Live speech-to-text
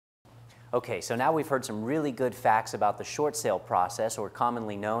Okay, so now we've heard some really good facts about the short sale process, or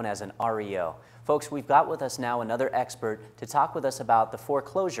commonly known as an REO. Folks, we've got with us now another expert to talk with us about the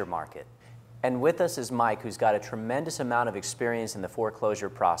foreclosure market. And with us is Mike, who's got a tremendous amount of experience in the foreclosure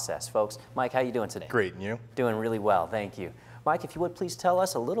process. Folks, Mike, how are you doing today? Great, and you? Doing really well, thank you. Mike, if you would please tell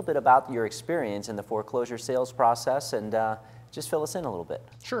us a little bit about your experience in the foreclosure sales process and just fill us in a little bit.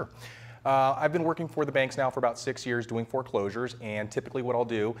 Sure. I've been working for the banks now for about 6 years doing foreclosures, and typically what I'll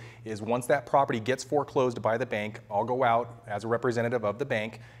do is once that property gets foreclosed by the bank, I'll go out as a representative of the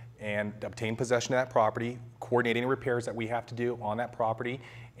bank and obtain possession of that property, coordinate any repairs that we have to do on that property,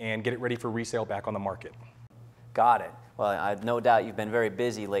 and get it ready for resale back on the market. Got it. Well, I've no doubt you've been very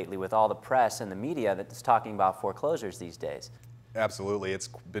busy lately with all the press and the media that's talking about foreclosures these days. Absolutely, it's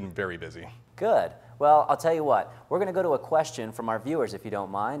been very busy. Good. Well, I'll tell you what, we're going to go to a question from our viewers, if you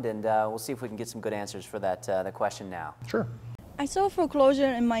don't mind, and we'll see if we can get some good answers for that the question now. Sure. I saw a foreclosure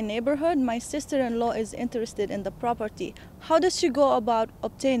in my neighborhood. My sister-in-law is interested in the property. How does she go about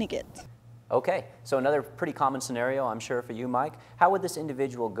obtaining it? Okay, so another pretty common scenario, I'm sure, for you, Mike. How would this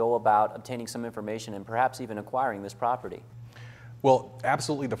individual go about obtaining some information and perhaps even acquiring this property? Well,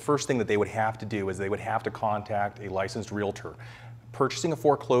 absolutely, the first thing that they would have to do is they would have to contact a licensed realtor. Purchasing a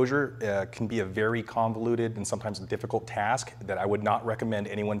foreclosure can be a very convoluted and sometimes difficult task that I would not recommend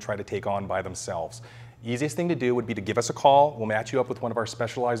anyone try to take on by themselves. Easiest thing to do would be to give us a call. We'll match you up with one of our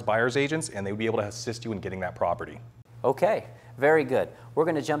specialized buyer's agents, and they would be able to assist you in getting that property. Okay, very good. We're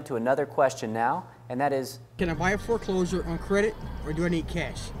going to jump to another question now, and that is, can I buy a foreclosure on credit, or do I need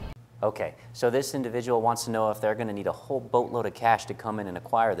cash? okay, so this individual wants to know if they're going to need a whole boatload of cash to come in and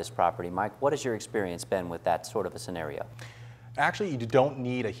acquire this property. Mike, what has your experience been with that sort of a scenario? Actually, you don't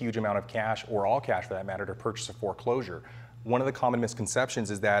need a huge amount of cash, or all cash for that matter, to purchase a foreclosure. One of the common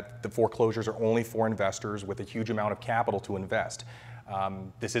misconceptions is that the foreclosures are only for investors with a huge amount of capital to invest.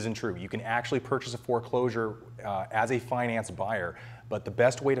 This isn't true. You can actually purchase a foreclosure as a finance buyer, but the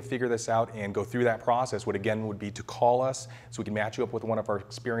best way to figure this out and go through that process would be to call us so we can match you up with one of our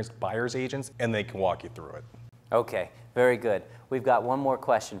experienced buyer's agents, and they can walk you through it. Okay, very good. We've got one more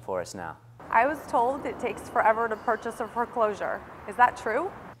question for us now. I was told it takes forever to purchase a foreclosure. Is that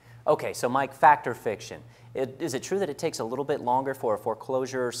true? Okay, so Mike, fact or fiction? Is it true that it takes a little bit longer for a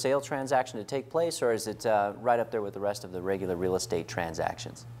foreclosure sale transaction to take place, or is it right up there with the rest of the regular real estate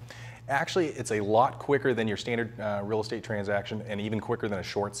transactions? Actually, it's a lot quicker than your standard real estate transaction, and even quicker than a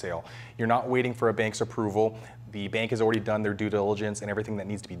short sale. You're not waiting for a bank's approval. The bank has already done their due diligence and everything that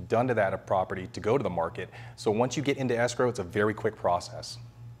needs to be done to that property to go to the market. So once you get into escrow, it's a very quick process.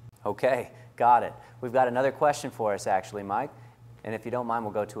 Okay, got it. We've got another question for us, actually, Mike, and if you don't mind,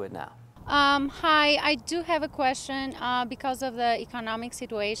 we'll go to it now. Hi, I do have a question because of the economic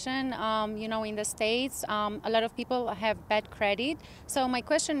situation, you know, in the States, a lot of people have bad credit. So my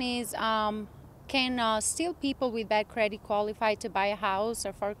question is, can still people with bad credit qualify to buy a house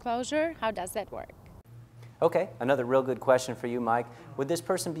or foreclosure? How does that work? Okay, another real good question for you, Mike. Would this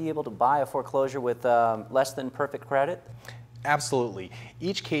person be able to buy a foreclosure with less than perfect credit? Absolutely.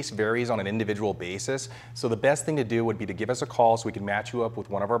 Each case varies on an individual basis, so the best thing to do would be to give us a call so we can match you up with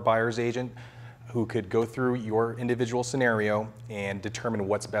one of our buyer's agent who could go through your individual scenario and determine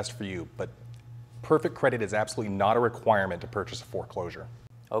what's best for you. But perfect credit is absolutely not a requirement to purchase a foreclosure.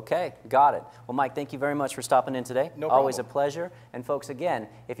 Okay, got it. Well, Mike, thank you very much for stopping in today. No problem. Always a pleasure. And folks, again,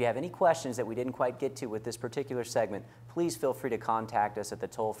 if you have any questions that we didn't quite get to with this particular segment, please feel free to contact us at the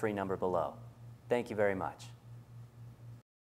toll-free number below. Thank you very much.